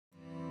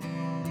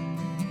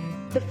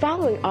The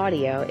following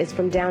audio is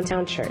from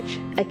Downtown Church,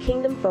 a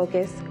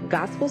kingdom-focused,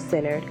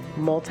 gospel-centered,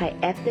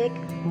 multi-ethnic,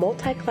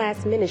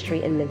 multi-class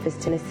ministry in Memphis,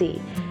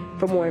 Tennessee.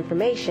 For more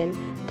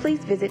information, please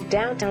visit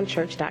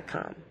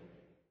downtownchurch.com.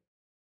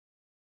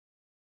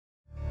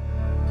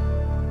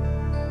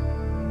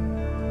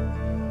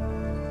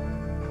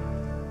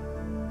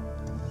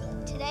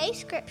 Today's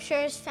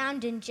scripture is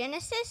found in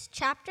Genesis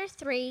chapter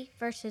 3,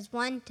 verses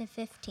 1 to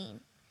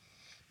 15.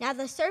 Now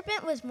the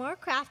serpent was more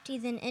crafty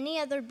than any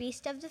other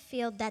beast of the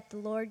field that the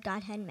Lord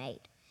God had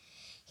made.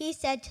 He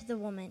said to the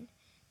woman,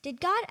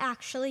 "Did God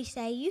actually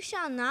say, 'You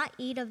shall not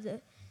eat of the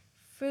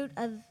fruit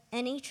of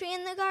any tree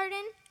in the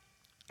garden?'"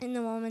 And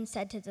the woman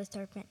said to the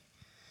serpent,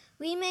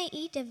 "We may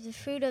eat of the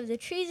fruit of the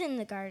trees in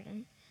the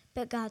garden."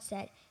 But God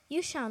said,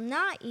 "You shall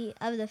not eat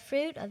of the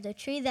fruit of the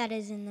tree that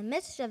is in the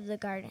midst of the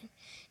garden,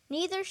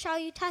 neither shall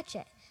you touch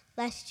it,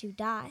 lest you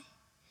die."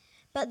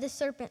 But the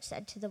serpent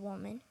said to the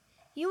woman,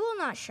 "You will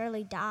not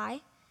surely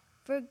die,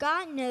 for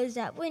God knows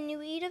that when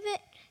you eat of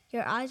it,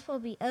 your eyes will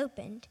be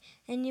opened,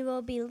 and you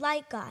will be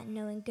like God,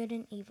 knowing good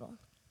and evil."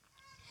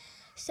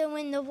 So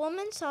when the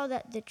woman saw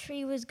that the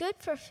tree was good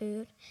for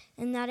food,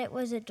 and that it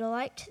was a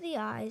delight to the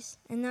eyes,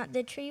 and that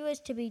the tree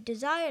was to be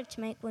desired to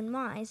make one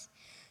wise,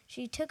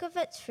 she took of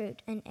its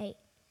fruit and ate.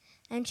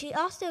 And she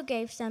also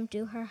gave some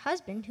to her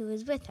husband who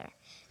was with her,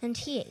 and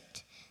he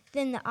ate.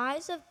 Then the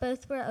eyes of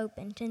both were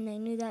opened, and they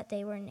knew that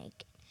they were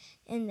naked.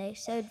 And they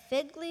sewed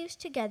fig leaves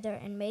together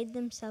and made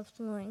themselves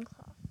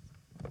loincloths.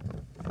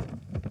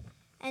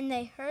 And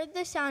they heard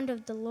the sound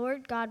of the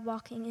Lord God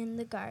walking in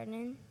the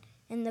garden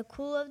in the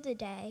cool of the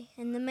day,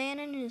 and the man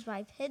and his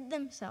wife hid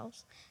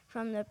themselves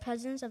from the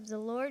presence of the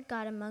Lord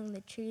God among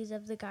the trees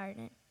of the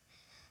garden.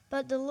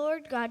 But the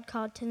Lord God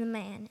called to the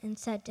man and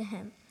said to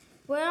him,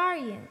 "Where are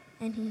you?"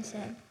 And he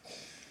said,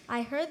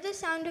 "I heard the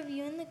sound of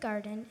you in the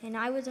garden, and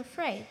I was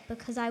afraid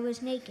because I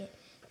was naked,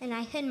 and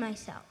I hid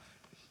myself."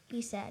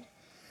 He said,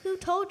 "Who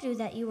told you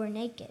that you were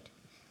naked?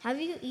 Have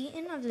you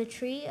eaten of the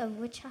tree of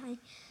which I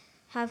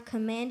have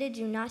commanded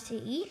you not to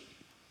eat?"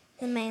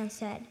 The man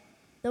said,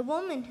 "The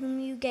woman whom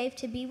you gave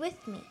to be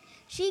with me,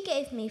 she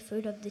gave me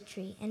fruit of the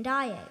tree, and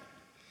I ate."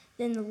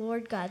 Then the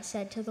Lord God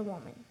said to the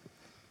woman,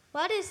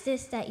 "What is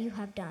this that you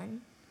have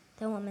done?"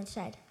 The woman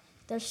said,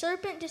 "The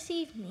serpent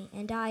deceived me,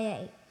 and I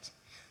ate."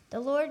 The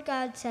Lord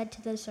God said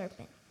to the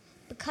serpent,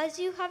 "Because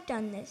you have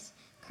done this,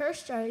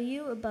 cursed are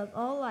you above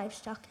all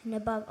livestock and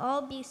above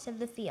all beasts of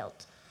the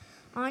field.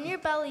 On your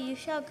belly you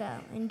shall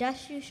go, and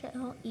dust you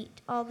shall eat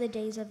all the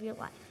days of your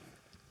life.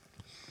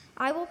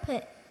 I will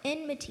put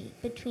enmity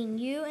between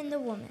you and the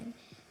woman,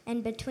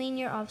 and between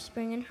your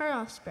offspring and her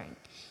offspring.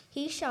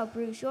 He shall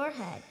bruise your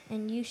head,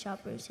 and you shall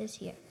bruise his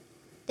heel."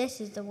 This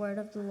is the word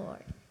of the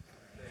Lord.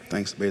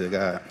 Thanks be to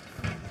God.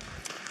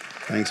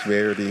 Thanks,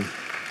 Verity,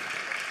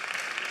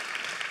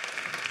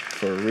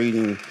 for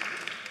reading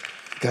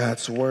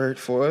God's word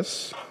for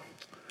us.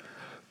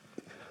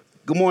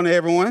 Good morning,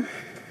 everyone.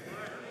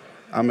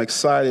 I'm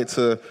excited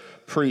to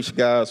preach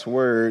God's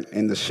word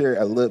and to share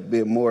a little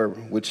bit more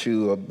with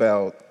you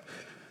about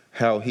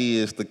how he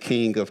is the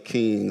King of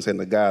Kings and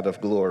the God of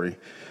glory.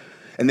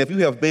 And if you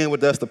have been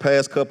with us the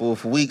past couple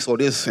of weeks or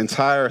this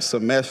entire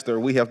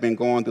semester, we have been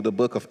going through the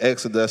book of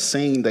Exodus,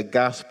 seeing the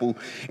gospel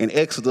in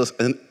Exodus.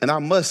 And I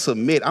must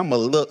admit, I'm a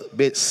little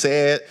bit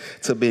sad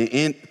to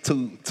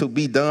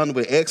be done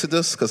with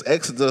Exodus, because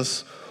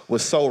Exodus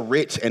was so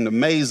rich and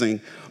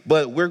amazing.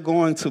 But we're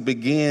going to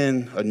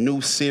begin a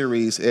new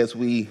series as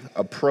we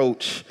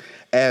approach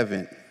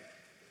Advent.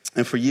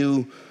 And for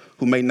you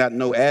who may not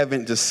know,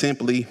 Advent just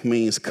simply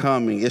means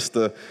coming. It's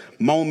the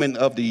moment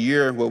of the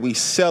year where we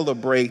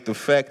celebrate the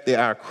fact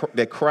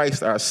that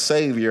Christ, our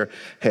Savior,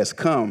 has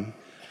come.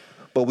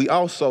 But we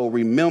also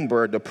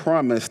remember the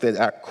promise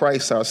that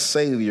Christ, our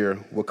Savior,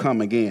 will come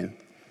again.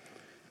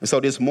 And so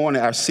this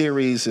morning, our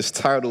series is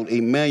titled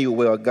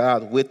Immanuel,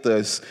 God with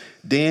us,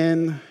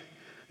 then,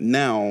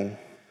 now,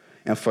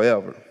 and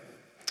forever.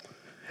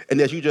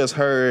 And as you just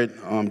heard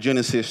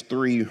Genesis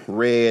 3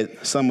 read,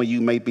 some of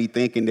you may be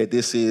thinking that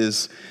this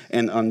is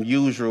an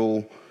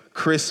unusual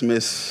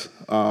Christmas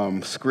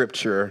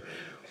scripture.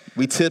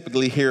 We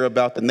typically hear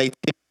about the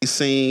nativity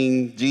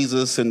scene,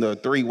 Jesus and the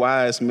three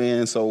wise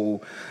men.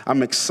 So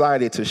I'm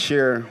excited to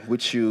share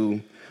with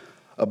you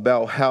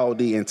about how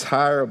the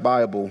entire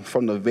Bible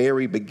from the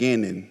very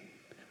beginning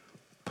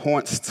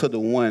points to the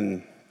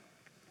one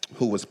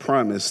who was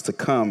promised to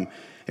come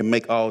and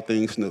make all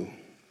things new.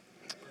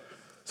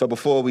 So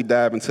before we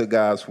dive into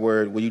God's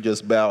word, will you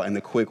just bow in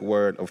a quick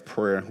word of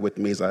prayer with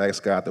me as I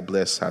ask God to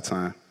bless our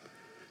time?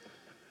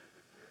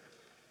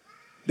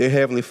 Dear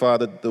Heavenly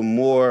Father, the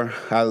more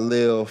I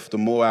live, the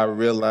more I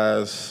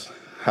realize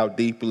how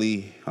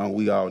deeply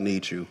we all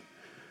need you.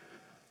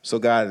 So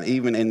God,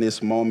 even in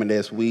this moment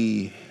as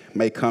we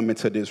may come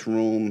into this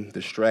room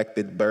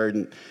distracted,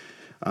 burdened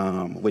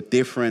with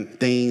different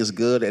things,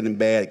 good and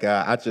bad,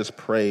 God, I just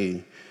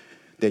pray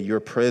that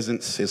your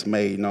presence is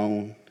made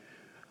known.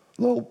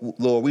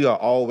 Lord, we are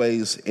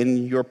always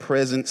in your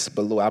presence,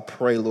 but Lord, I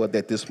pray, Lord,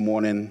 that this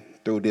morning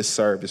through this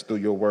service, through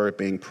your word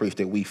being preached,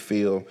 that we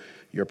feel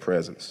your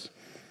presence.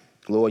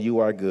 Lord, you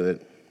are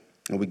good,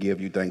 and we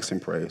give you thanks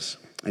and praise.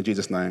 In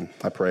Jesus' name,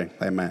 I pray.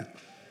 Amen.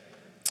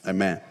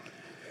 Amen.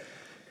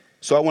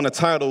 So I want to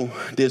title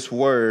this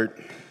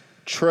word,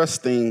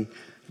 Trusting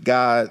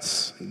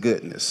God's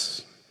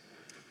Goodness.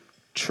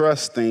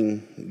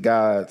 Trusting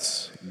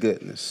God's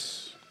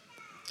goodness.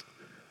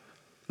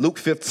 Luke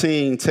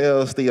 15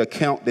 tells the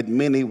account that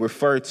many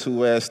refer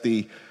to as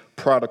the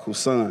prodigal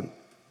son.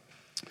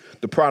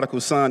 The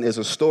prodigal son is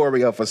a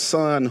story of a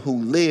son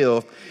who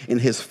lived in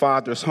his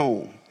father's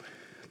home.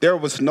 There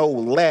was no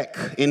lack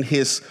in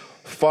his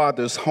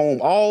father's home.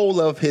 All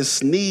of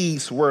his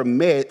needs were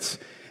met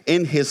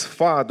in his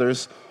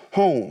father's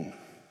home.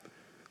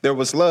 There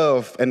was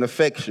love and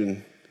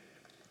affection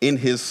in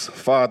his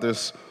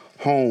father's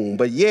home.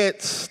 But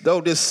yet,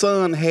 though this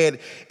son had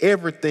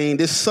everything,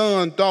 this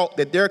son thought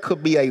that there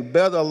could be a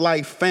better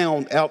life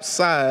found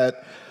outside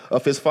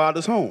of his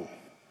father's home.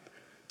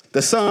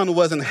 The son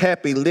wasn't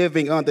happy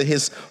living under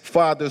his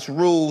father's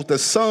rules. The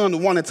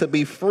son wanted to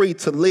be free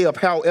to live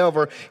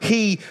however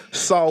he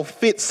saw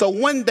fit. So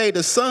one day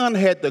the son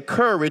had the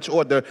courage,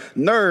 or the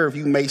nerve,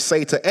 you may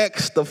say, to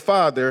ask the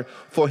father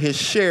for his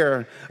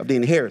share of the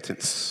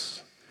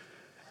inheritance.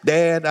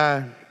 Dad,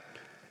 I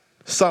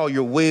saw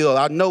your will.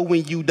 I know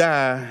when you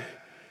die,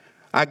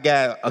 I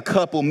got a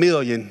couple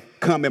million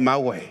coming my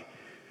way.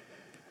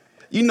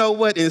 You know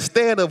what?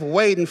 Instead of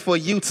waiting for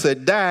you to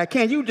die,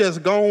 can you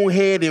just go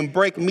ahead and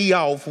break me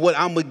off what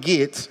I'm going to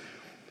get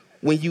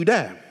when you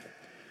die?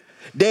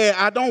 Dad,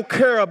 I don't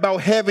care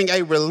about having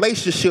a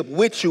relationship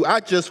with you.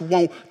 I just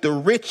want the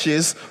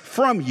riches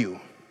from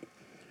you.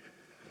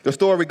 The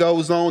story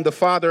goes on. The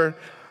father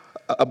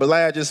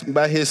obliges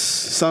by his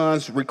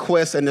son's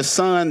request, and the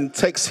son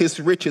takes his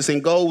riches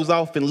and goes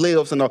off and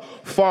lives in a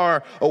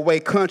far away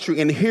country.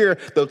 And here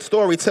the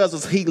story tells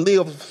us he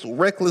lives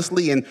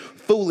recklessly and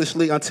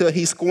foolishly until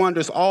he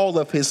squanders all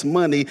of his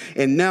money,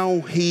 and now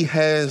he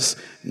has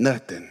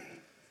nothing.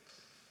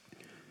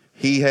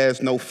 He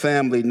has no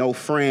family, no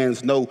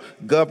friends, no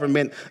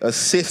government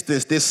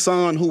assistance. This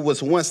son who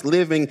was once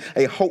living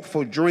a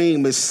hopeful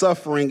dream is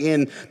suffering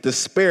in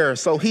despair.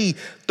 So he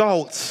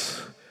thought,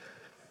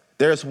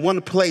 there's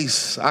one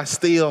place I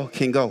still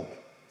can go.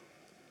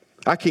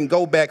 I can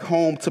go back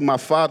home to my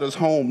father's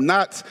home,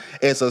 not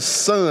as a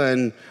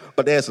son,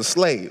 but as a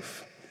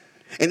slave.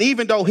 And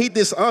even though he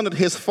dishonored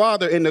his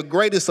father in the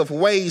greatest of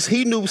ways,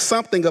 he knew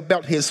something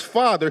about his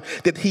father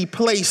that he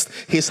placed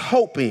his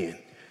hope in.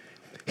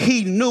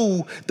 He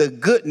knew the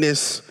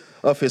goodness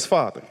of his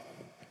father.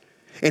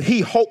 And he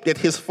hoped that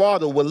his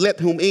father would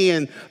let him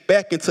in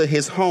back into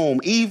his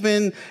home,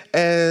 even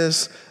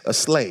as a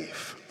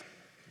slave.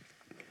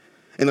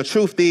 And the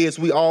truth is,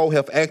 we all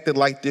have acted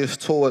like this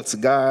towards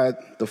God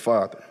the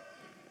Father.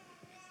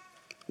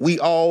 We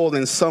all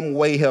in some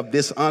way have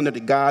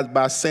dishonored God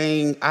by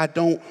saying, I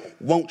don't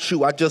want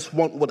you. I just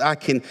want what I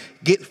can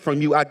get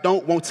from you. I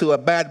don't want to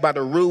abide by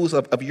the rules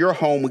of your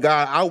home,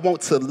 God. I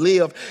want to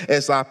live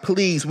as I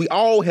please. We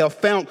all have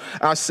found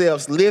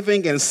ourselves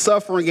living and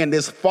suffering in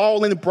this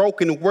fallen,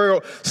 broken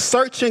world,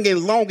 searching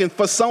and longing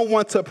for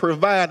someone to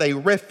provide a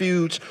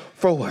refuge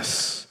for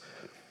us.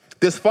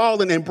 This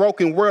fallen and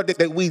broken world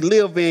that we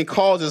live in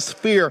causes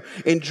fear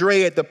and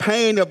dread. The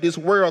pain of this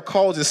world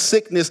causes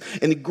sickness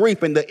and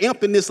grief. And the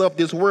emptiness of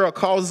this world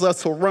causes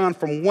us to run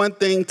from one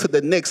thing to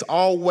the next,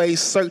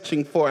 always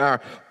searching for our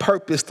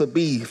purpose to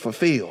be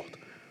fulfilled.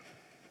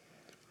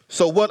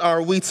 So what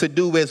are we to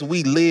do as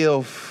we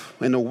live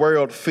in a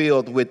world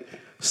filled with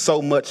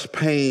so much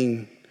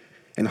pain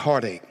and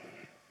heartache?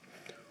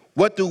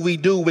 What do we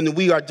do when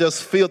we are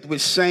just filled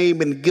with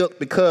shame and guilt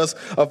because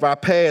of our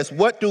past?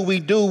 What do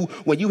we do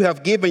when you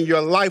have given your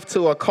life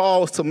to a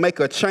cause to make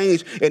a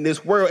change in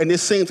this world, and it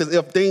seems as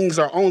if things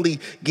are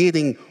only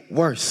getting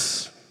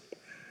worse?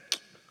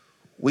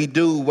 We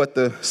do what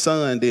the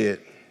son did.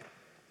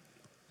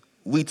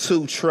 We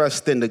too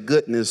trust in the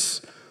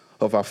goodness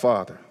of our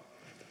Father.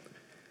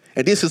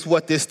 And this is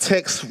what this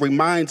text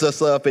reminds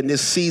us of in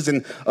this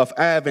season of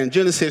Advent.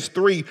 Genesis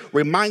 3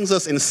 reminds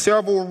us in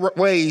several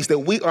ways that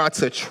we are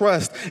to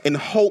trust and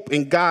hope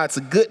in God's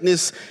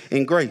goodness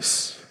and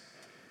grace.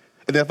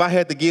 And if I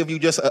had to give you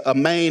just a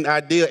main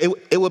idea,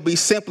 it would be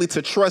simply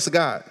to trust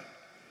God.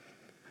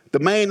 The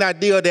main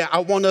idea that I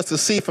want us to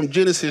see from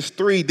Genesis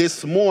 3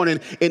 this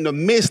morning, in the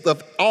midst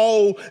of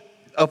all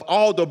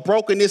the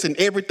brokenness and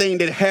everything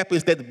that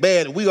happens that's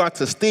bad, we are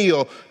to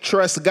still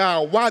trust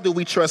God. Why do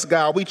we trust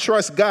God? We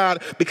trust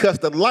God because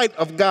the light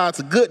of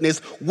God's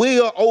goodness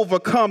will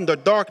overcome the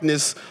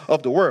darkness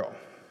of the world.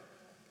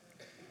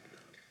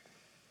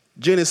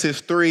 Genesis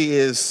 3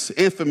 is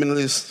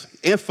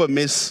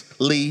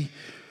infamously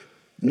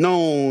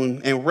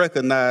known and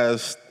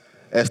recognized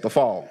as the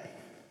fall.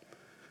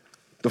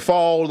 The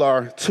fall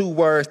are two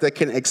words that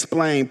can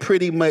explain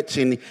pretty much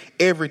in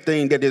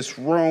everything that is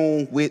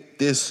wrong with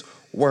this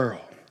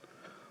world.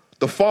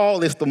 The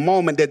fall is the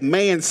moment that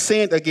man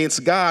sinned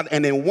against God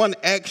and in one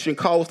action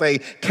caused a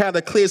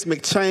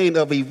cataclysmic chain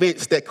of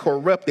events that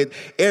corrupted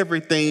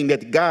everything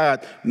that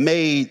God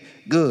made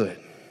good.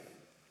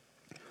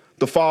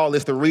 The fall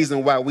is the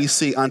reason why we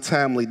see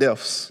untimely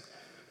deaths,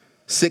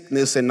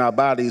 sickness in our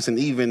bodies, and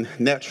even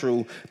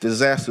natural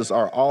disasters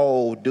are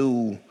all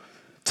due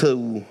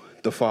to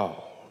the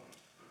fall.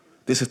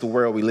 This is the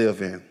world we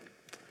live in.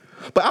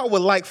 But I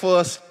would like for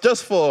us,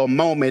 just for a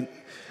moment,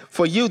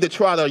 for you to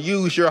try to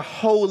use your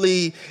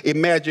holy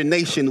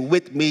imagination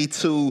with me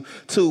to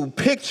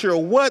picture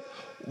what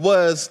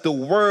was the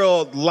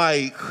world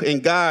like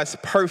in God's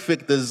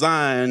perfect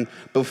design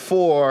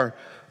before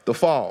the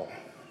fall.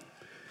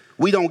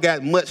 We don't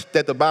got much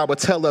that the Bible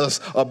tells us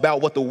about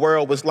what the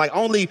world was like.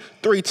 Only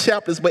 3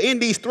 chapters, but in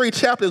these 3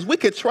 chapters, we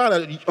could try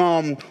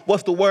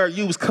to,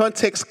 use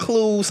context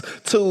clues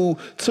to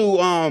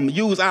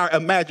use our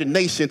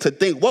imagination to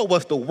think what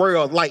was the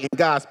world like in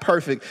God's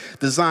perfect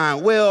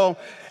design. Well,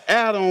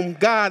 Adam,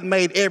 God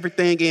made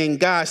everything, and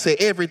God said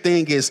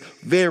everything is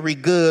very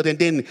good. And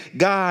then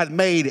God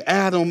made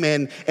Adam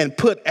and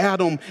put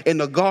Adam in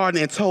the garden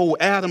and told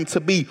Adam to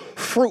be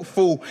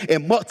fruitful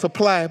and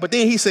multiply. But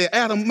then he said,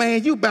 Adam,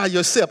 man, you by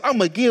yourself. I'm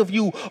going to give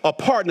you a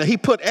partner. He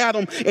put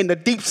Adam in the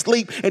deep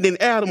sleep, and then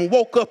Adam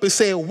woke up and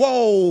said,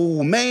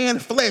 whoa, man,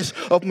 flesh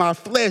of my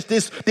flesh,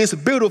 this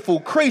beautiful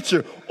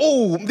creature.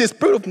 Oh, this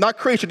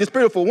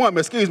beautiful woman,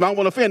 excuse me, I don't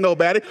want to offend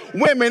nobody.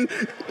 Women,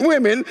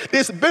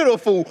 this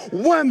beautiful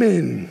woman.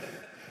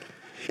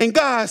 And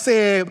God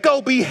said,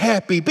 go be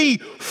happy, be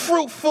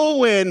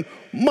fruitful and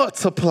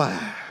multiply.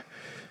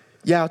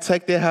 Y'all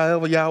take that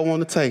however y'all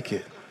want to take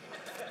it.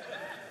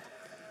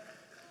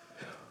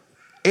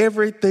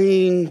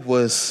 Everything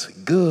was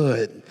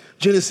good.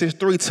 Genesis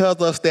 3 tells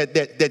us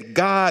that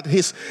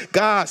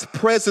God's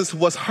presence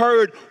was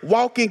heard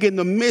walking in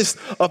the midst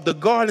of the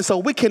garden. So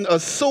we can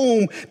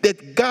assume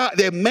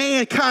that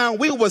mankind,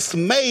 we was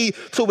made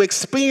to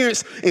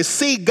experience and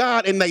see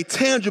God in a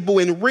tangible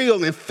and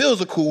real and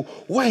physical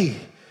way.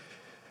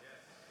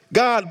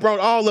 God brought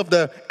all of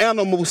the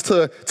animals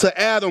to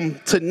Adam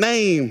to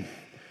name.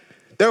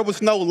 There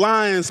was no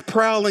lions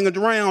prowling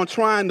around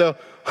trying to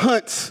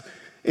hunt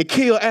and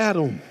kill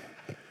Adam.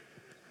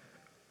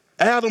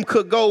 Adam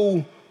could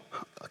go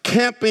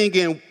camping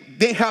and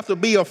didn't have to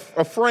be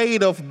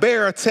afraid of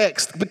bear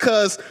attacks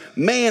because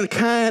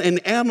mankind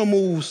and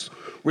animals'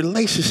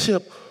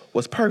 relationship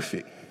was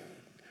perfect.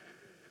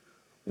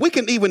 We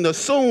can even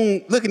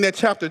assume, looking at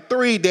chapter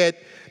 3,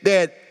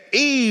 that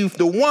Eve,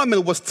 the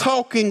woman, was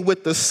talking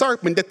with the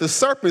serpent, that the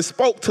serpent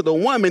spoke to the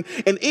woman,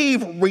 and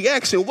Eve's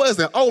reaction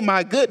wasn't, oh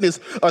my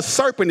goodness, a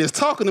serpent is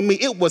talking to me.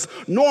 It was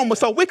normal.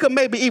 So we could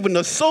maybe even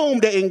assume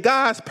that in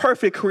God's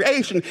perfect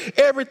creation,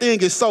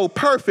 everything is so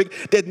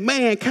perfect that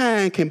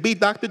mankind can be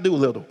Dr.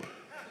 Dolittle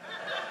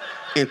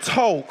and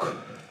talk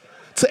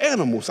to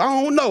animals.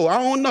 I don't know.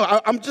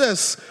 I'm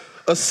just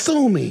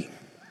assuming.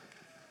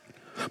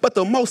 But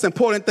the most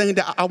important thing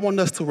that I want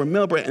us to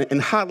remember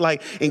and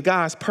highlight in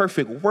God's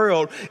perfect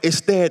world is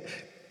that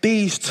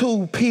these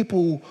 2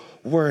 people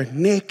were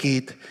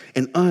naked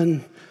and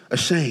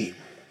unashamed.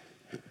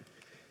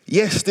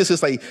 Yes, this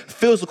is a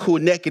physical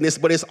nakedness,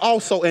 but it's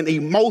also an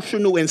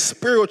emotional and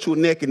spiritual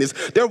nakedness.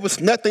 There was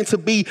nothing to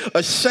be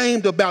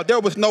ashamed about.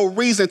 There was no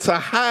reason to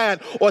hide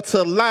or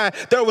to lie.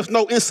 There was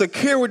no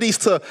insecurities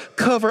to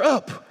cover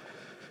up.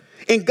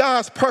 In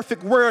God's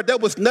perfect world, there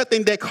was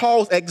nothing that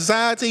caused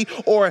anxiety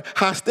or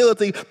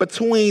hostility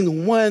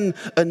between one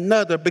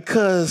another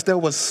because there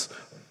was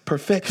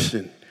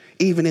perfection,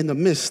 even in the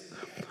midst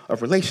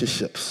of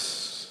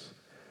relationships.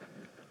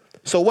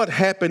 So what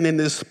happened in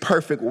this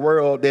perfect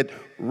world that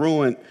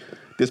ruined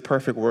this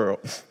perfect world?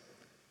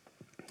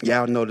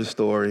 Y'all know the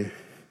story.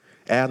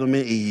 Adam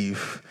and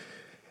Eve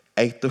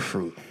ate the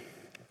fruit.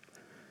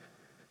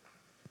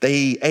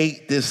 They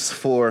ate this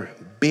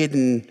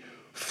forbidden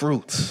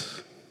fruit.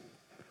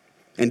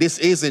 And this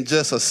isn't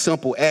just a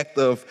simple act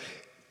of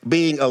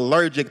being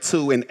allergic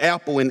to an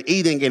apple and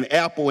eating an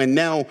apple and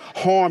now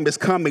harm is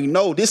coming.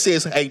 No, this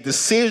is a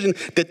decision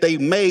that they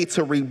made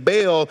to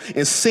rebel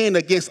and sin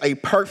against a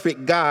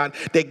perfect God,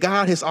 that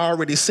God has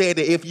already said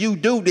that if you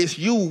do this,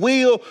 you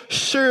will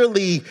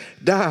surely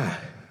die.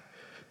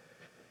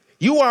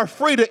 You are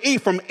free to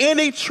eat from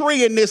any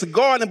tree in this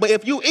garden, but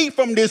if you eat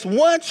from this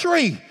one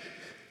tree,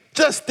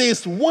 just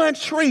this one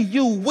tree,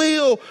 you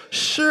will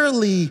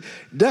surely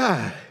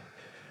die.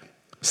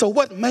 So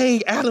what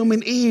made Adam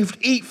and Eve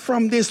eat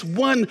from this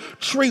one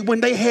tree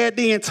when they had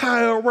the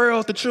entire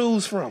world to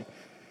choose from?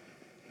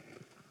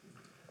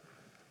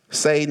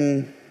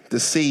 Satan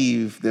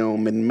deceived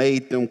them and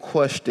made them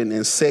question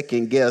and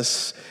second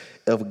guess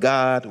if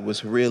God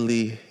was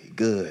really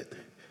good.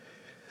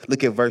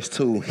 Look at verse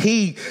 2.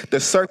 He, the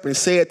serpent,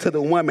 said to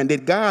the woman,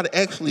 did God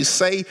actually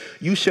say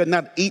you shall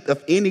not eat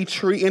of any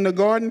tree in the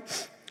garden?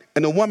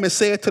 And the woman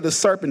said to the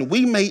serpent,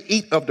 we may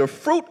eat of the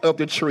fruit of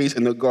the trees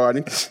in the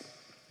garden,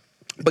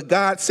 but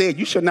God said,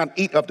 you shall not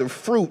eat of the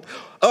fruit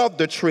of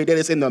the tree that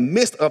is in the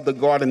midst of the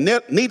garden,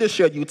 neither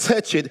shall you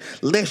touch it,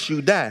 lest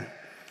you die.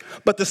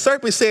 But the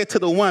serpent said to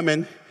the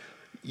woman,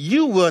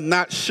 you will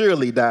not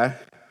surely die,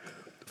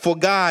 for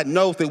God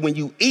knows that when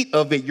you eat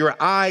of it, your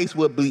eyes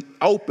will be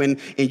open,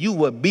 and you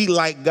will be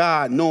like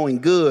God, knowing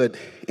good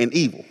and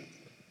evil.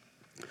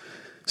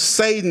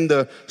 Satan,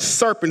 the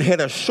serpent,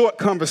 had a short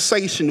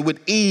conversation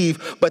with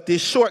Eve, but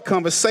this short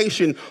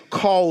conversation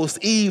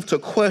caused Eve to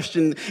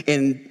question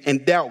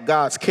and doubt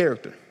God's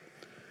character.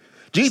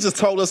 Jesus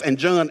told us in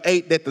John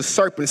 8 that the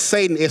serpent,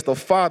 Satan, is the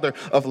father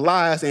of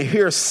lies, and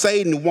here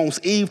Satan wants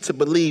Eve to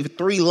believe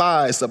 3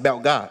 lies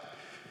about God.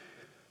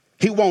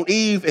 He wants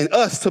Eve and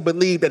us to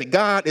believe that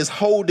God is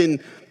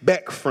holding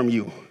back from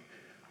you.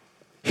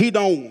 He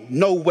don't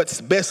know what's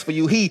best for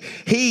you.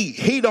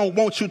 He don't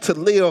want you to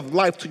live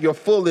life to your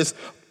fullest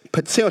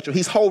potential.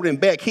 He's holding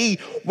back. He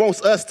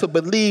wants us to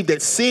believe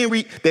that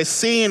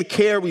sin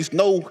carries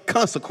no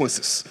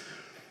consequences.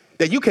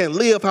 That you can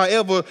live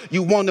however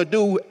you want to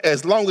do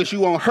as long as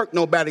you won't hurt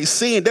nobody.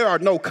 Sin, there are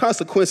no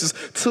consequences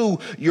to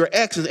your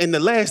actions. And the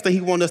last thing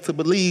he wants us to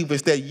believe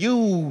is that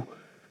you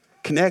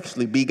can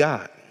actually be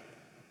God.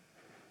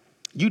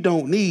 You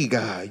don't need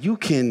God. You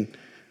can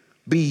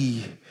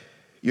be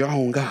your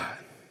own God.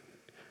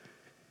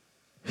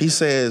 He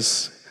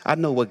says, I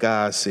know what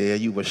God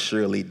said. You will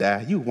surely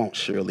die. You won't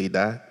surely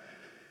die.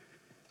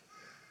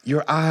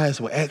 Your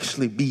eyes will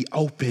actually be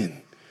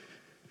open.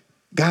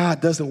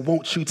 God doesn't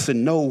want you to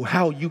know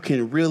how you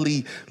can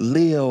really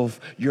live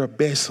your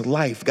best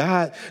life.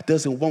 God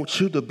doesn't want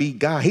you to be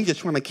God. He's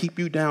just trying to keep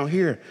you down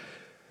here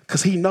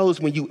because he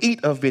knows when you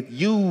eat of it,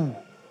 you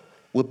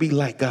will be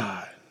like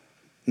God,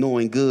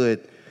 knowing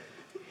good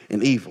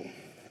and evil.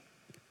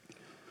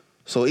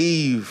 So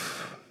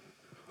Eve,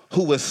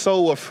 who was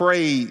so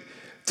afraid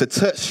to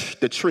touch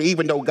the tree,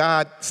 even though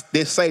God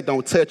did say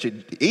don't touch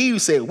it,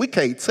 Eve said, we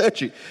can't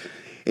touch it.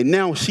 And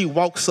now she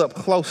walks up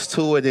close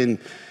to it and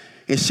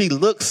she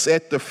looks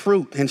at the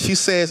fruit and she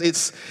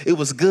says it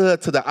was good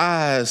to the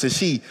eyes, and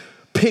she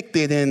picked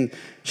it and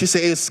she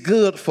said it's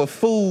good for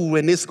food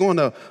and it's going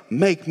to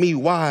make me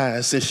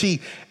wise. And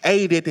she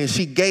ate it and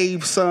she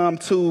gave some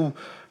to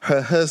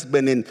her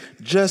husband, and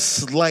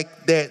just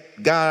like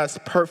that, God's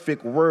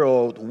perfect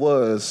world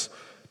was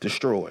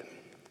destroyed.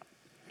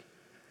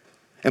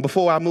 And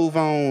before I move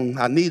on,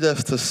 I need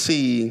us to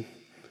see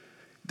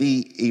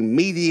the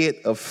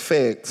immediate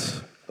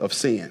effect of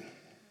sin.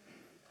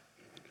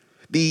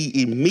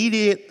 The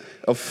immediate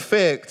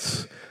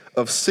effects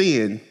of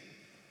sin.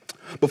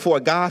 Before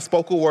God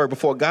spoke a word,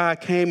 before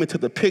God came into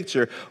the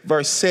picture,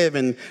 verse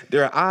 7,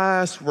 their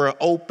eyes were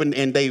open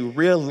and they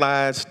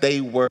realized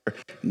they were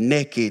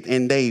naked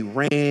and they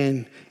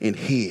ran and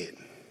hid.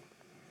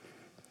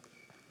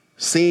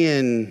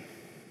 Sin,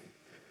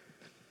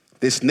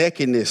 this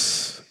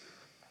nakedness,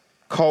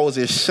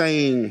 causes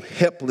shame,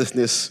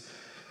 helplessness.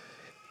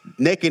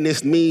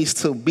 Nakedness means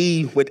to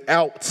be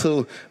without,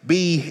 to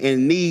be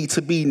in need.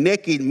 To be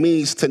naked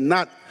means to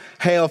not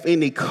have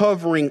any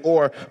covering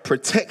or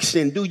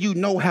protection. Do you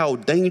know how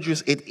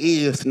dangerous it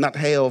is to not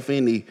have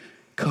any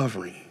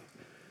covering?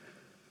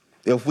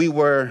 If we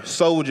were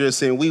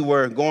soldiers and we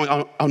were going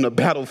on the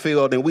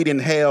battlefield and we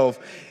didn't have,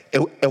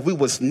 if we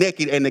was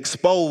naked and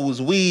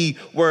exposed, we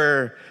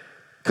were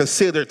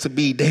considered to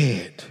be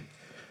dead.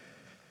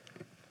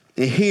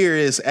 And here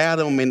is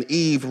Adam and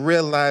Eve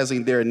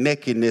realizing their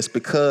nakedness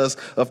because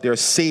of their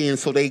sin.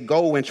 So they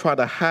go and try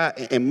to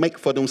hide and make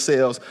for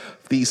themselves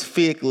these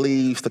fig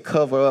leaves to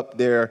cover up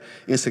their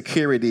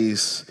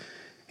insecurities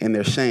and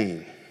their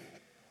shame.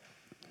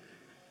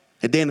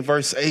 And then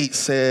verse 8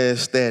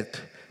 says that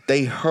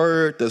they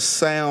heard the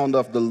sound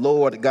of the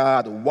Lord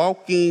God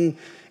walking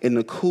in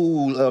the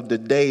cool of the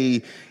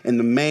day, and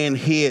the man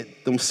hid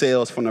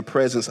themselves from the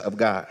presence of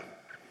God.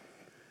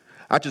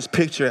 I just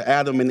picture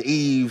Adam and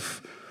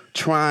Eve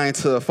trying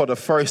to, for the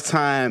first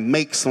time,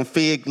 make some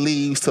fig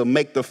leaves to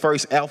make the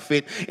first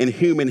outfit in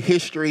human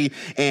history.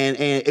 And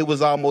it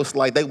was almost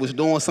like they was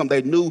doing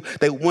something they knew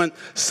they weren't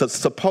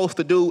supposed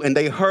to do. And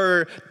they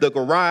heard the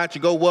garage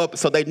go up,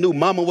 so they knew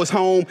mama was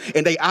home,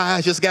 and their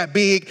eyes just got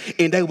big.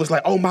 And they was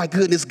like, oh my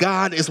goodness,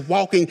 God is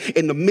walking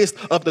in the midst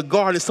of the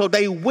garden. So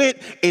they went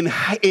and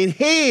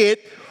hid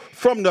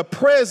from the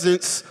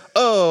presence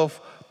of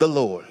the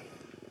Lord.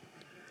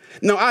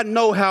 Now, I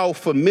know how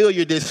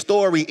familiar this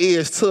story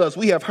is to us.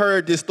 We have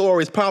heard this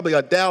story probably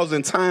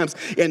 1,000 times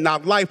in our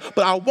life,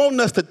 but I want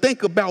us to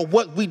think about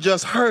what we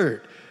just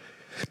heard.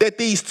 That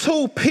these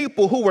two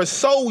people who were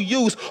so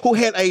used, who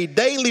had a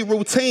daily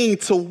routine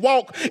to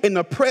walk in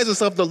the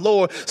presence of the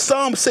Lord.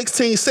 Psalm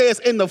 16 says,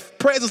 in the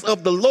presence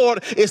of the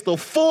Lord is the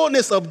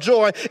fullness of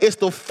joy, it's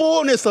the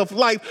fullness of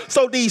life.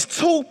 So these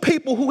two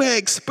people who had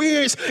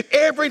experienced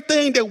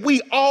everything that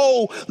we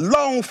all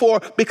long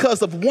for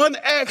because of one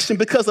action,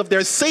 because of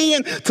their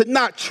sin to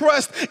not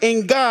trust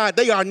in God,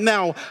 they are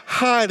now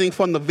hiding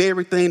from the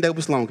very thing they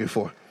was longing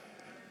for.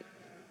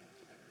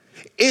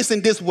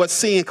 Isn't this what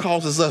sin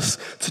causes us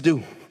to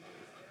do?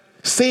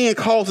 Sin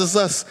causes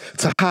us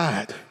to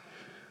hide.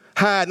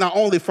 Hide not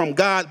only from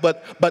God,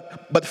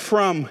 but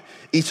from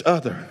each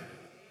other.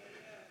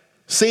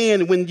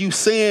 Sin, when you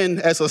sin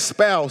as a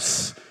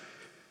spouse,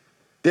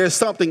 there's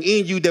something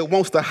in you that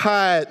wants to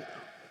hide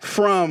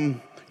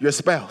from your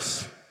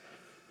spouse.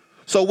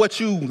 So what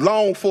you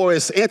long for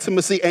is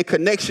intimacy and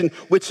connection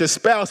with your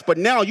spouse, but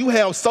now you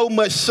have so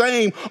much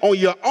shame on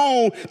your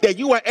own that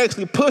you are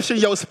actually pushing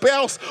your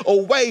spouse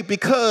away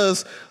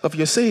because of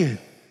your sin.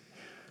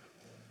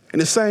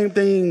 And the same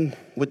thing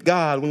with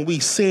God. When we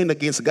sin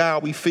against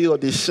God, we feel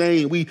this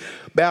shame. We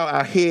bow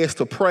our heads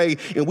to pray,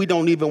 and we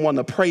don't even want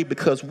to pray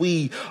because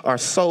we are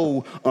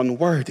so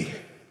unworthy.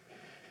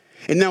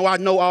 And now I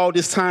know all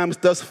this time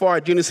thus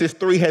far, Genesis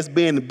 3 has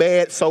been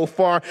bad so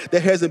far. There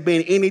hasn't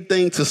been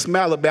anything to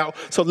smile about.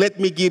 So let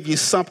me give you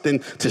something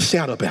to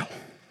shout about.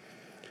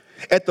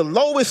 At the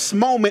lowest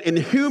moment in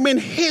human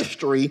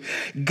history,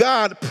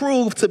 God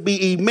proved to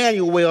be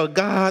Immanuel,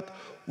 God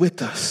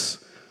with us.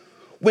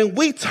 When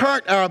we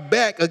turned our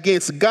back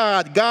against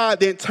God, God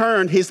then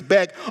turned his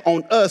back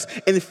on us.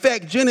 In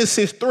fact,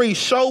 Genesis 3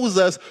 shows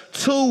us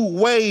two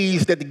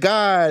ways that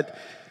God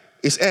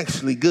is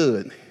actually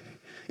good.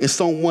 Is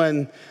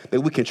someone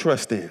that we can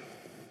trust in.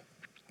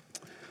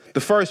 The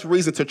first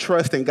reason to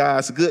trust in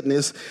God's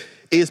goodness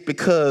is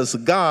because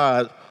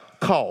God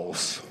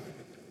calls.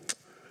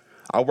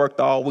 I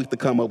worked all week to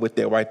come up with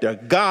that right there.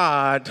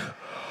 God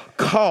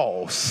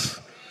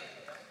calls.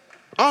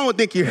 I don't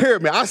think you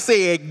heard me. I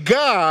said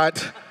God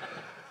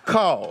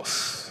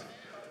calls.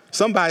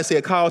 Somebody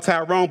said call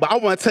Tyrone, but I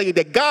want to tell you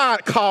that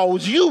God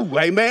calls you,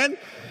 amen?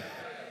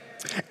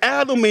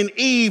 Adam and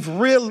Eve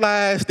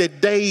realized that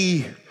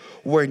they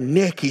were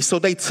naked. So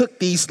they took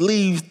these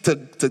leaves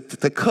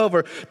to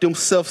cover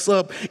themselves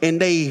up, and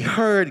they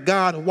heard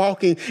God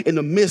walking in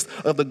the midst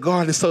of the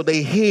garden. So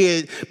they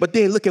hid. But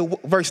then look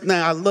at verse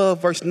 9. I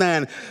love verse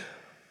 9.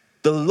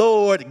 The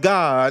Lord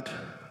God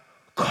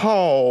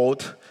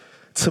called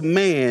to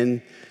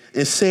man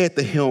and said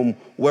to him,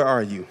 where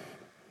are you?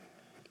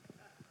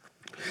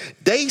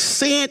 They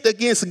sinned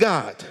against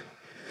God.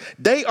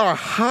 They are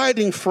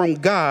hiding from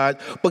God,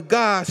 but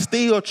God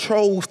still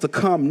chose to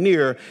come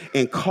near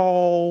and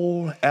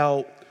call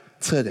out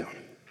to them.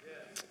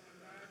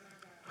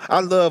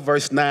 I love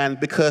verse 9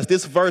 because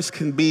this verse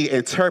can be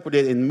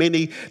interpreted in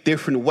many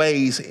different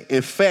ways.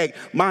 In fact,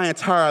 my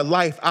entire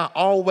life, I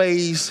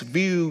always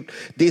viewed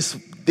this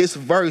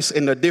verse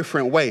in a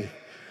different way.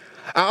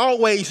 I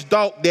always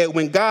thought that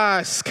when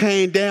God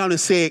came down and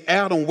said,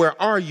 Adam, where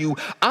are you?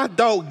 I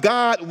thought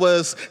God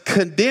was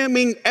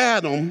condemning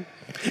Adam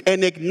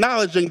and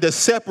acknowledging the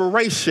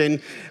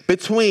separation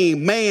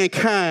between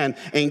mankind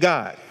and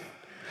God.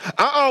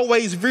 I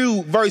always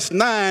view verse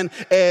 9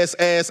 as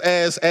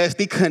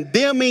the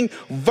condemning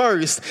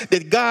verse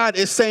that God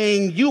is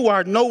saying, you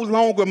are no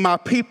longer my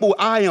people.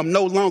 I am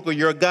no longer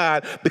your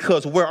God,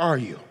 because where are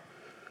you?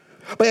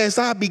 But as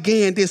I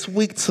began this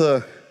week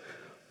to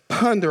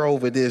ponder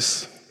over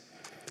this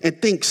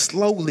and think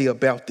slowly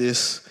about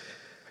this,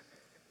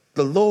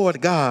 the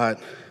Lord God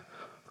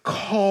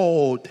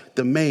called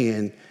the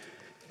man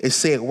and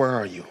said, where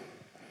are you?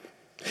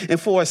 And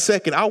for a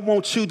second, I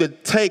want you to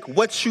take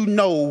what you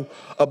know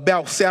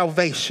about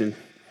salvation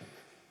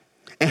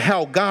and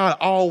how God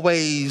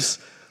always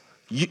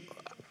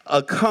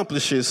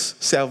accomplishes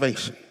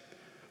salvation.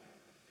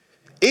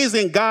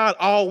 Isn't God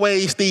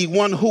always the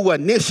one who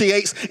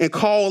initiates and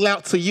calls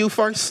out to you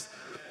first?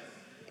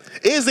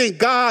 Isn't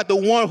God the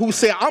one who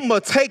said, I'm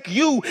going to take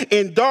you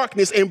in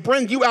darkness and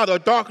bring you out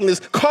of darkness,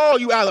 call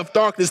you out of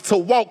darkness to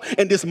walk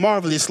in this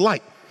marvelous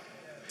light?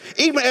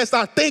 Even as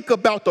I think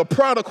about the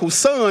prodigal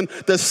son,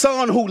 the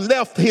son who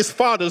left his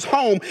father's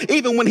home,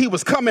 even when he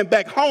was coming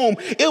back home,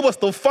 it was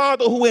the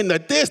father who in the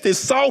distance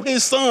saw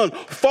his son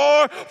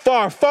far,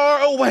 far,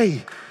 far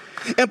away.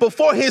 And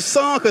before his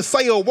son could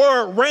say a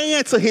word,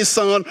 ran to his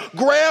son,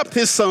 grabbed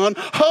his son,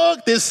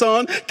 hugged his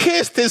son,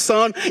 kissed his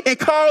son, and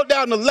called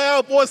out in a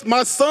loud voice,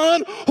 my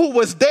son who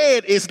was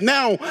dead is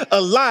now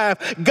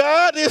alive.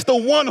 God is the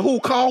one who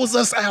calls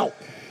us out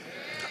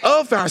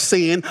of our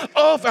sin,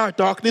 of our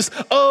darkness,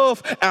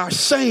 of our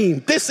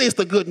shame. This is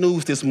the good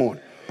news this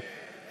morning.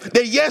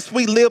 That yes,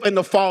 we live in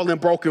the fallen,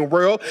 broken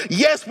world.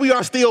 Yes, we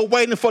are still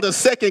waiting for the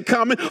second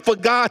coming, for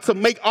God to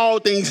make all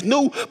things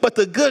new. But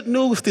the good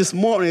news this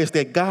morning is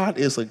that God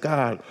is a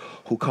God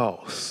who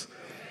calls.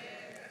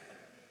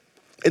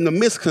 And the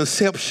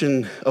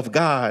misconception of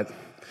God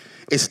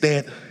is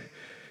that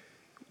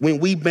when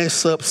we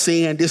mess up,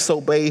 sin,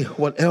 disobey,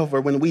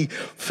 whatever, when we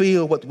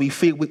feel what we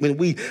feel, when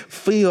we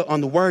feel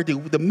unworthy,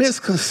 the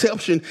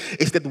misconception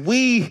is that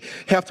we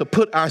have to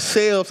put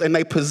ourselves in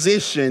a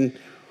position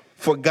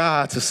for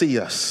God to see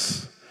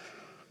us.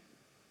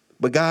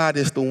 But God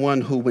is the one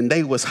who, when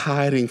they was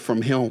hiding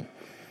from him,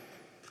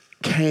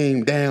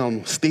 came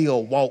down,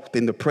 still walked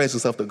in the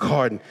presence of the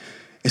garden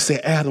and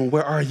said, Adam,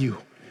 where are you?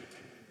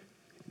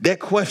 That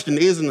question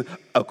isn't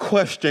a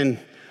question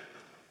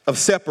of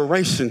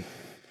separation,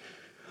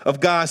 of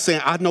God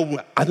saying, I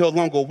no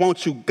longer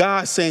want you.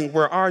 God saying,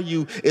 where are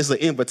you, is an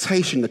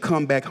invitation to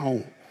come back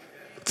home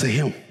to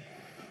him.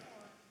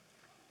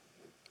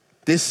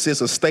 This is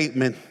a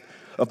statement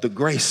of the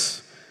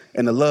grace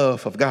and the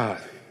love of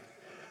God.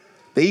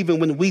 That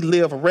even when we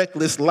live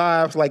reckless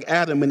lives like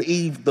Adam and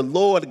Eve, the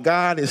Lord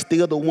God is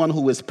still the one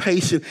who is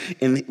patient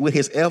and with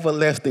his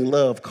everlasting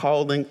love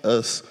calling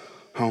us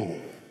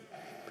home.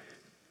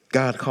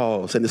 God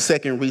calls. And the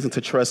second reason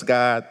to trust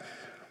God,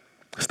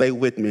 stay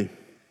with me,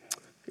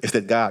 is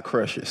that God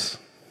crushes.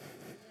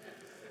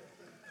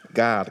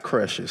 God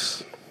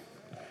crushes.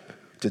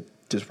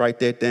 Just write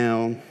that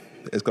down.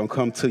 It's going to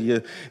come to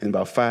you in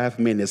about 5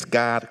 minutes.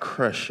 God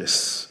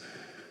crushes.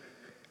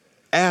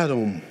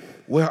 Adam,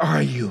 where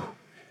are you?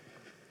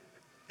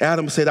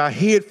 Adam said, I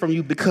hid from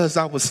you because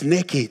I was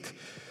naked.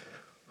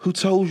 Who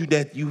told you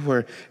that you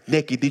were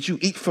naked? Did you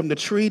eat from the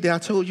tree that I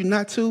told you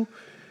not to?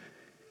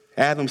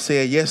 Adam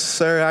said, yes,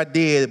 sir, I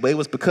did, but it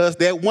was because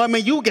that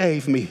woman you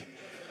gave me.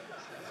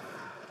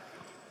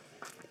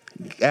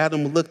 God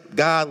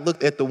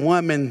looked at the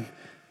woman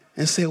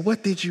and said,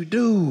 what did you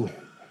do?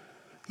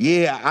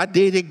 Yeah, I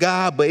did it,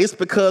 God, but it's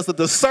because of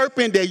the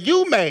serpent that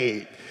you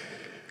made.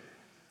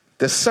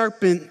 The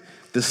serpent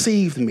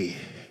deceived me.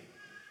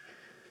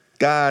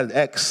 God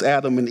asked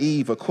Adam and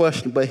Eve a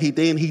question, but he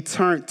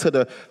turned to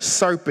the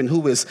serpent,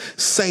 who is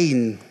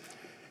Satan,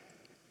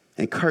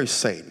 and cursed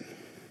Satan.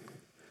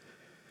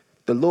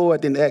 The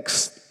Lord didn't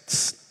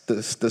ask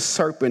the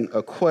serpent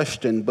a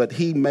question, but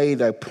he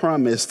made a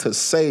promise to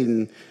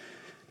Satan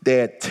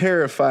that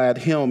terrified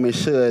him and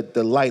should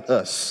delight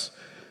us.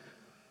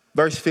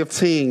 Verse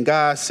 15,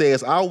 God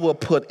says, I will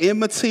put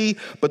enmity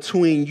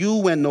between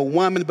you and the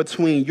woman,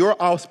 between your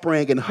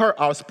offspring and her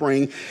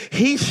offspring.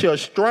 He shall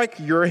strike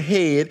your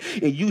head,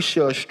 and you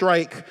shall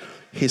strike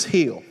his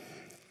heel.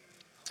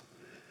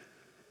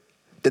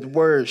 That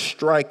word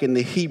strike in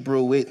the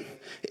Hebrew,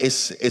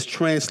 it's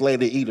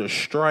translated either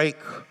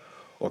strike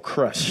or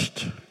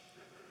crushed.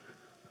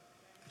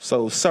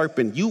 So,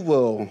 serpent, you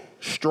will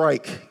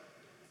strike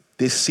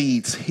this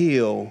seed's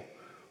heel,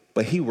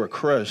 but he will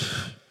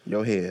crush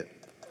your head.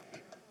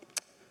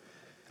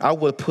 I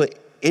will put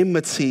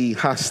enmity,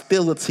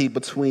 hostility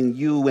between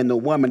you and the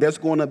woman. There's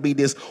going to be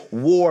this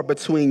war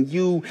between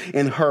you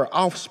and her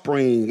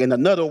offspring. And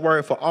another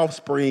word for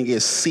offspring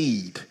is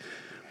seed.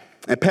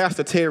 And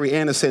Pastor Terry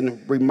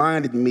Anderson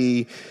reminded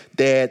me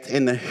that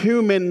in the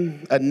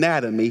human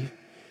anatomy,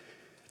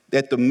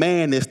 that the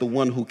man is the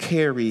one who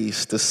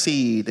carries the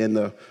seed and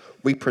the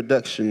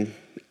reproduction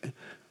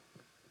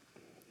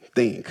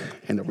thing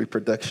and the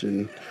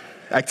reproduction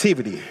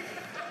activity.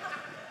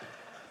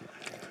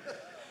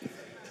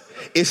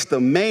 It's the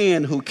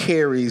man who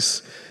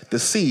carries the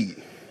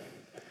seed.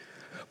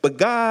 But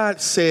God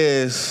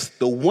says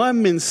the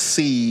woman's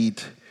seed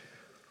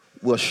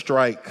will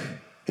strike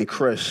and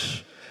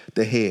crush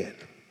the head.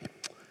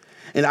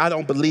 And I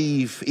don't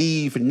believe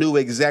Eve knew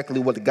exactly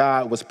what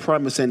God was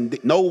promising.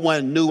 No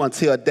one knew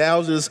until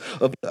thousands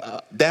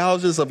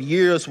of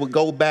years would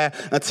go by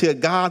until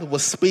God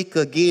would speak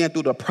again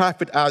through the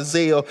prophet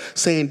Isaiah,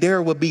 saying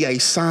there will be a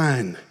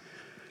sign.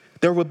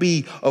 There will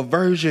be a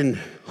virgin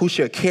who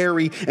shall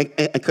carry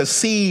and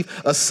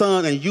conceive a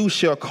son, and you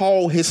shall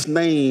call his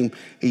name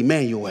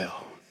Immanuel.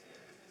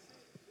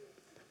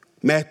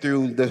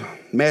 Matthew,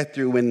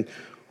 when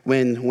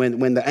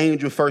the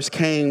angel first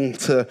came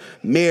to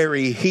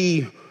Mary,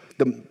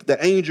 the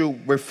angel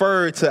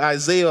referred to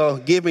Isaiah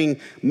giving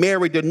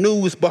Mary the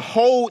news,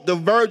 behold, the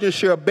virgin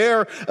shall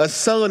bear a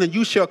son, and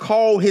you shall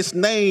call his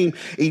name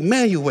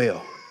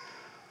Immanuel.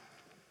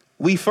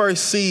 We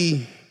first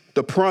see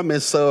the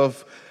promise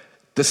of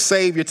the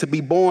Savior to be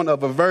born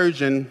of a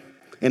virgin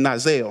in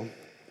Isaiah.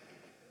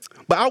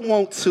 But I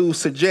want to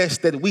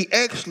suggest that we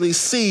actually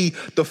see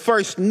the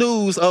first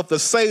news of the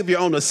Savior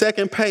on the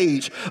second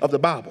page of the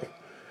Bible.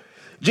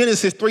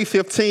 Genesis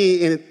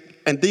 3:15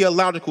 in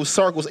theological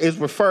circles is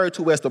referred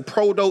to as the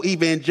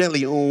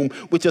proto-evangelium,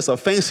 which is a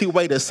fancy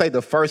way to say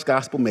the first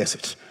gospel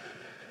message.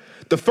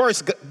 The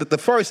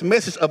first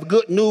message of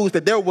good news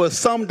that there will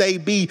someday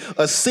be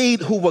a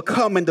seed who will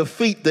come and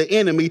defeat the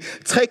enemy,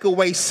 take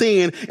away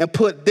sin, and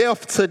put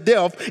death to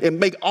death and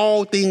make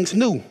all things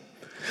new.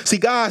 See,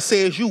 God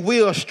says you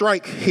will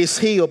strike his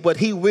heel, but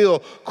he will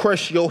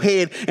crush your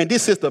head. And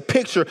this is the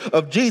picture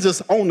of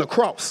Jesus on the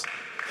cross.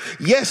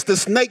 Yes, the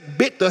snake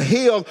bit the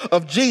heel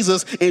of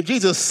Jesus, and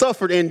Jesus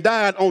suffered and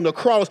died on the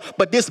cross,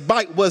 but this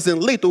bite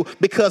wasn't lethal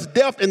because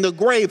death in the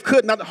grave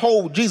could not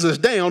hold Jesus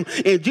down,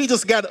 and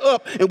Jesus got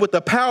up and with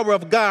the power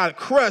of God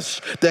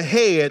crushed the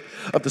head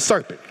of the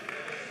serpent.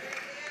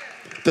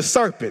 The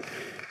serpent.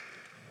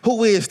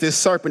 Who is this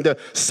serpent? The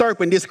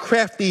serpent, this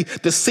crafty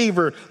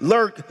deceiver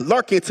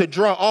lurking to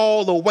draw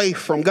all away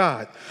from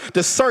God.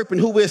 The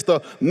serpent who is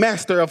the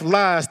master of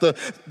lies.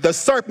 The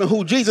serpent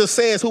who Jesus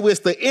says who is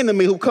the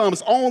enemy who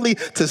comes only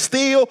to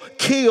steal,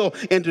 kill,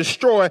 and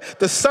destroy.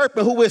 The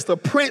serpent who is the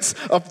prince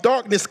of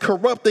darkness,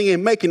 corrupting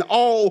and making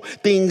all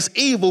things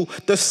evil.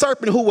 The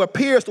serpent who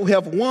appears to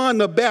have won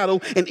the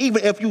battle. And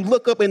even if you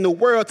look up in the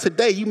world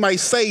today, you might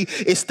say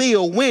it's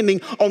still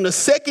winning. On the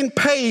second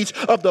page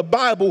of the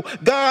Bible,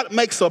 God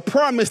makes a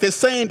promise that's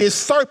saying this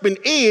serpent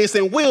is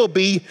and will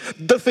be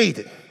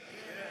defeated.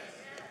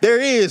 There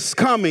is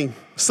coming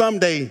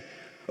someday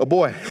a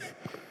boy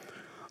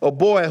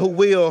who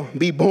will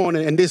be born,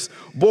 and this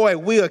boy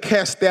will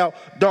cast out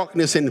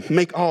darkness and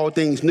make all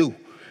things new.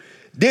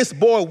 This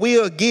boy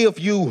will give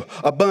you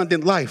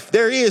abundant life.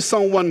 There is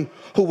someone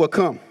who will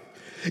come.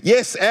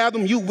 Yes,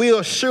 Adam, you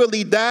will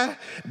surely die.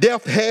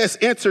 Death has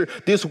entered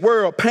this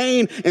world.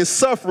 Pain and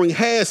suffering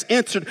has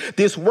entered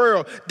this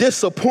world.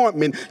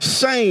 Disappointment,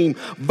 shame,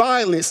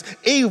 violence,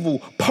 evil,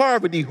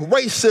 poverty,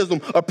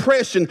 racism,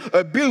 oppression,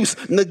 abuse,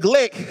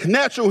 neglect,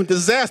 natural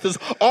disasters,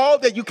 all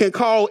that you can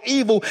call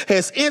evil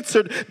has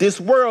entered this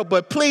world.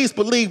 But please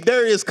believe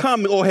there is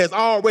coming, or has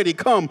already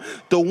come,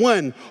 the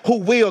one who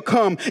will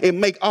come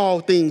and make all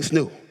things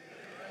new,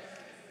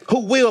 who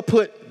will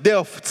put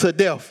death to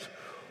death,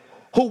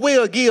 who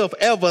will give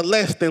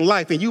everlasting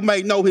life. And you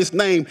may know his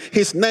name.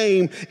 His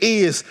name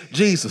is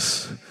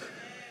Jesus.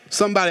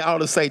 Somebody ought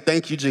to say,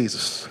 thank you,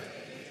 Jesus.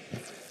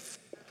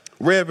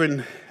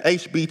 Reverend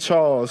H.B.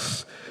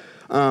 Charles,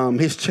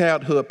 his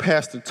childhood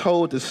pastor,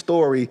 told the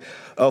story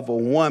of a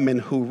woman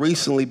who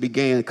recently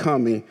began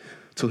coming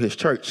to his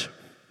church.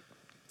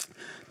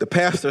 The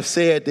pastor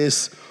said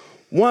this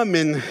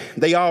woman,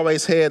 they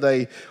always had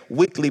a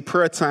weekly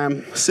prayer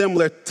time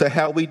similar to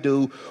how we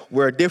do,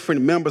 where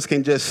different members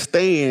can just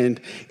stand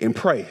and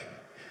pray.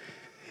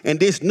 And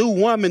this new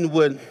woman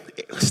would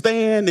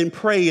stand and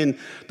pray. And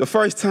the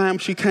first time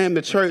she came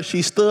to church,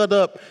 she stood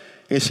up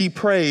and she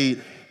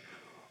prayed,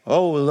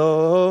 "Oh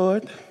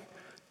Lord,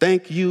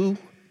 thank you,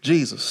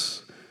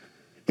 Jesus."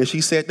 And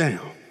she sat down.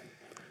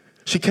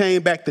 She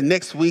came back the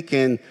next week,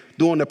 and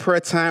during the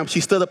prayer time, she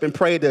stood up and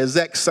prayed the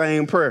exact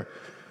same prayer.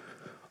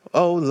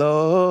 "Oh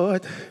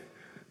Lord,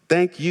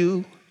 thank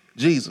you,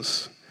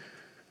 Jesus."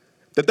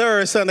 The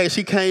third Sunday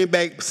she came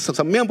back,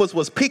 some members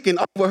was peeking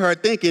over her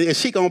thinking, is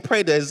she gonna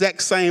pray the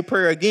exact same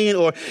prayer again,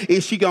 or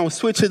is she gonna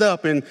switch it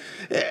up? And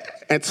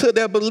to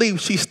their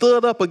belief, she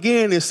stood up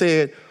again and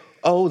said,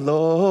 "Oh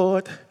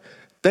Lord,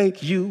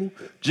 thank you,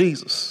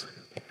 Jesus."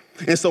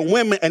 And so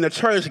women in the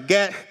church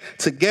got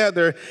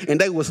together, and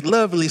they was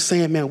lovingly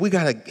saying, "Man, we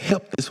gotta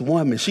help this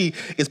woman. She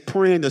is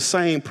praying the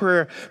same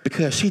prayer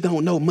because she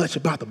don't know much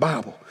about the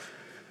Bible.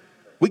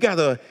 We got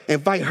to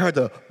invite her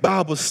to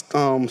Bible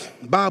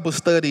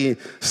study and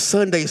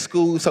Sunday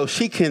school so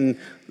she can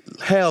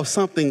have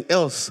something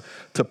else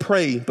to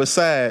pray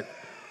beside,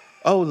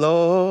 oh,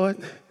 Lord,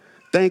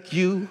 thank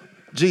you,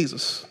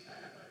 Jesus."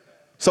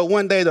 So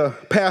one day the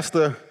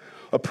pastor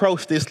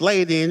approached this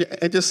lady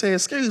and just said,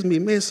 "Excuse me,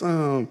 miss,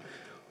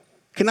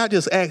 can I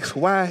just ask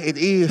why it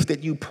is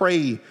that you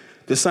pray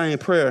the same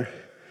prayer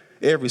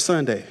every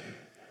Sunday?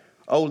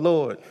 Oh,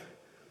 Lord,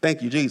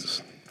 thank you,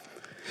 Jesus."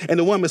 And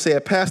the woman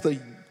said, "Pastor,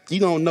 you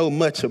don't know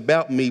much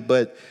about me,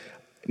 but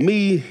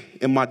me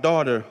and my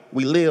daughter,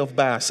 we live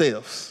by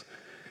ourselves.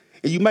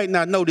 And you might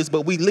not know this,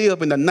 but we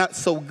live in a not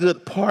so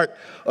good part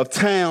of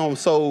town.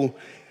 So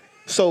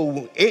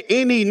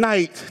any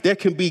night there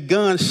can be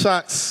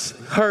gunshots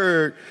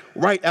heard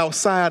right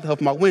outside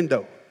of my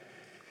window.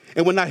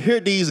 And when I hear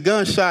these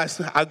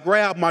gunshots, I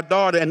grab my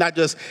daughter and I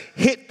just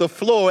hit the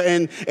floor,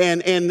 and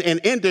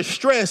in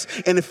distress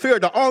and in fear,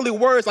 the only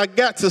words I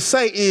got to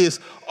say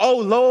is, oh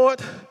Lord,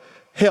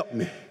 help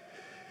me."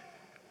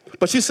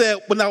 But she said,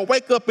 when I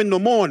wake up in the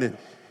morning,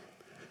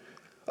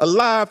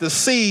 alive to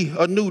see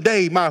a new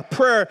day, my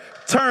prayer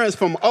turns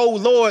from, oh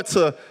Lord,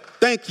 to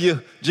thank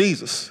you,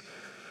 Jesus.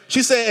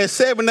 She said at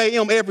 7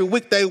 a.m. every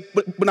weekday,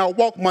 when I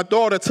walk my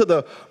daughter to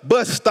the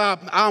bus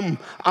stop, I'm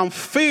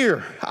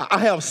fear. I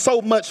have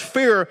so much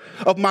fear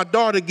of my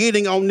daughter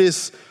getting on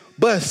this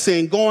bus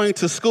and going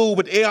to school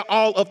with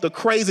all of the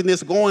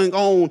craziness going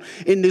on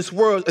in this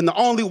world. And the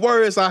only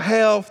words I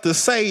have to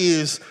say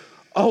is,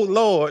 oh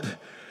Lord,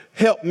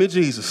 help me,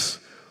 Jesus.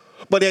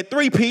 But at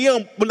 3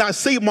 p.m., when I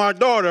see my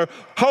daughter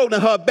holding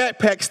her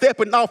backpack,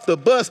 stepping off the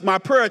bus, my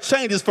prayer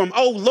changes from,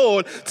 oh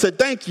Lord, to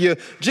thank you,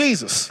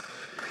 Jesus.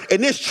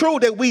 And it's true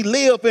that we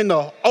live in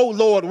the oh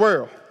Lord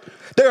world.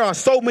 There are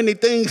so many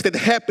things that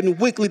happen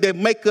weekly that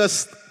make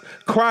us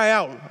cry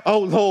out, oh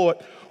Lord,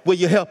 will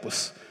you help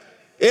us?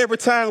 Every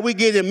time we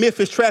get in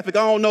Memphis traffic, I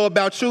don't know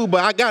about you,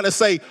 but I gotta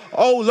say,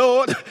 oh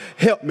Lord,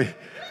 help me.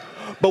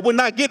 But when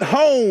I get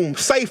home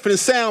safe and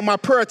sound, my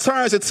prayer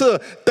turns into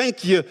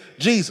thank you,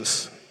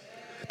 Jesus.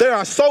 There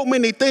are so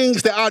many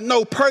things that I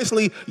know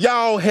personally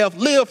y'all have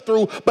lived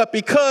through, but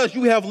because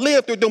you have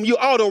lived through them, you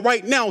ought to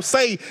right now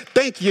say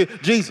thank you,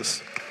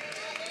 Jesus.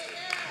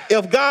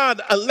 If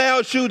God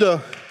allows you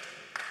to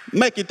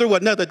make it through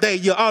another day,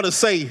 you ought to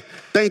say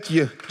thank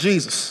you,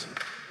 Jesus.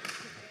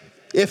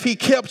 If he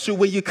kept you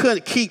when you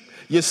couldn't keep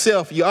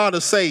yourself, you ought to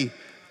say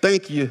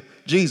thank you,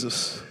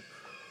 Jesus.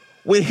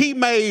 When he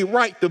made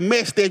right the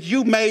mess that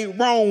you made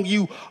wrong,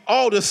 you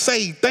ought to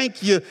say,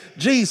 thank you,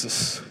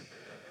 Jesus.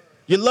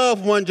 Your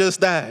loved one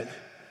just died.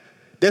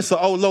 That's an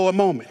oh Lord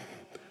moment.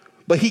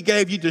 But he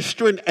gave you the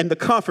strength and the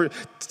comfort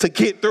to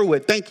get through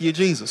it. Thank you,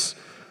 Jesus.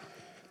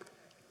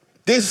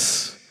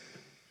 This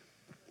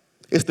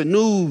is the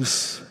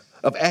news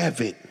of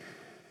Advent.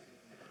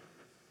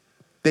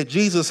 That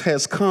Jesus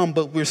has come,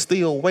 but we're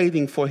still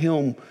waiting for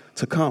him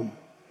to come.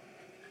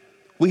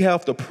 We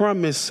have the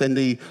promise and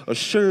the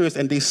assurance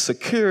and the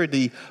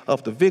security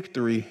of the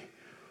victory,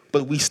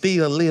 but we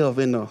still live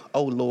in the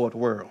oh Lord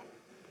world.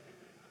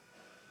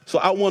 So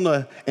I want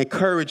to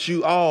encourage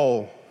you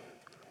all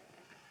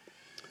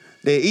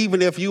that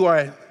even if you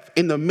are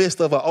in the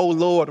midst of an oh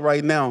Lord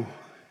right now,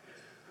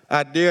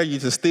 I dare you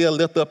to still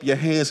lift up your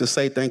hands and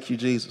say, thank you,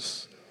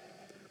 Jesus.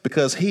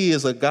 Because he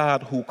is a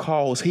God who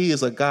calls, he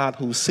is a God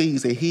who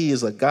sees, and he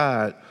is a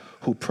God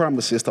who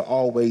promises to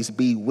always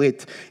be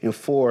with and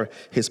for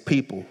his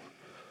people.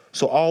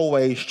 So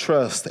always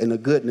trust in the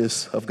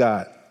goodness of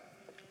God.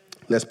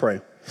 Let's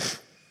pray.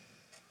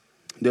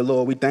 Dear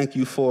Lord, we thank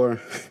you for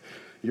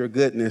your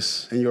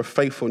goodness and your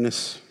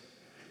faithfulness.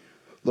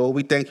 Lord,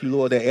 we thank you,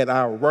 Lord, that at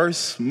our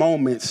worst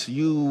moments,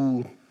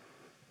 you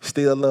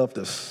still loved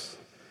us.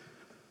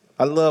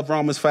 I love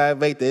Romans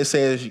 5:8 that it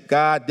says,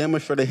 God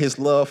demonstrated his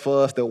love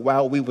for us that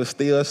while we were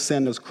still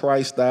sinners,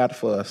 Christ died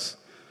for us.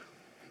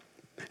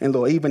 And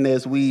Lord, even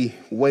as we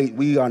wait,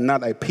 we are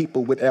not a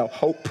people without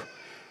hope,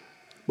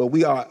 but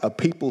we are a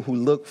people who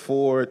look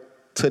forward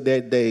to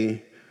that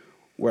day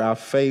where our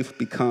faith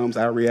becomes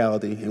our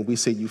reality and we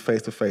see you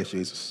face to face,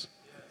 Jesus.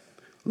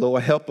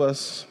 Lord, help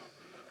us,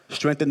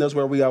 strengthen us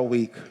where we are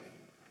weak,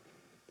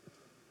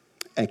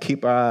 and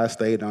keep our eyes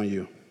stayed on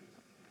you.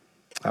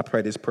 I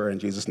pray this prayer in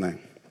Jesus' name.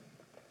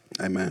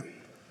 Amen.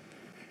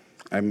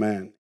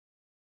 Amen.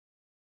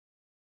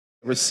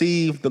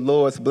 Receive the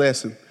Lord's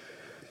blessing.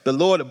 The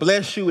Lord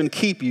bless you and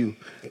keep you.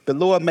 The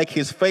Lord make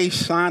his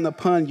face shine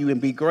upon you and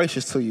be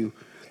gracious to you.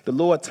 The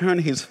Lord turn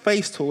his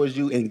face towards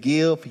you and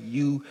give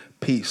you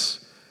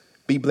peace.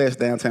 Be blessed,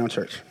 Downtown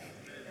Church.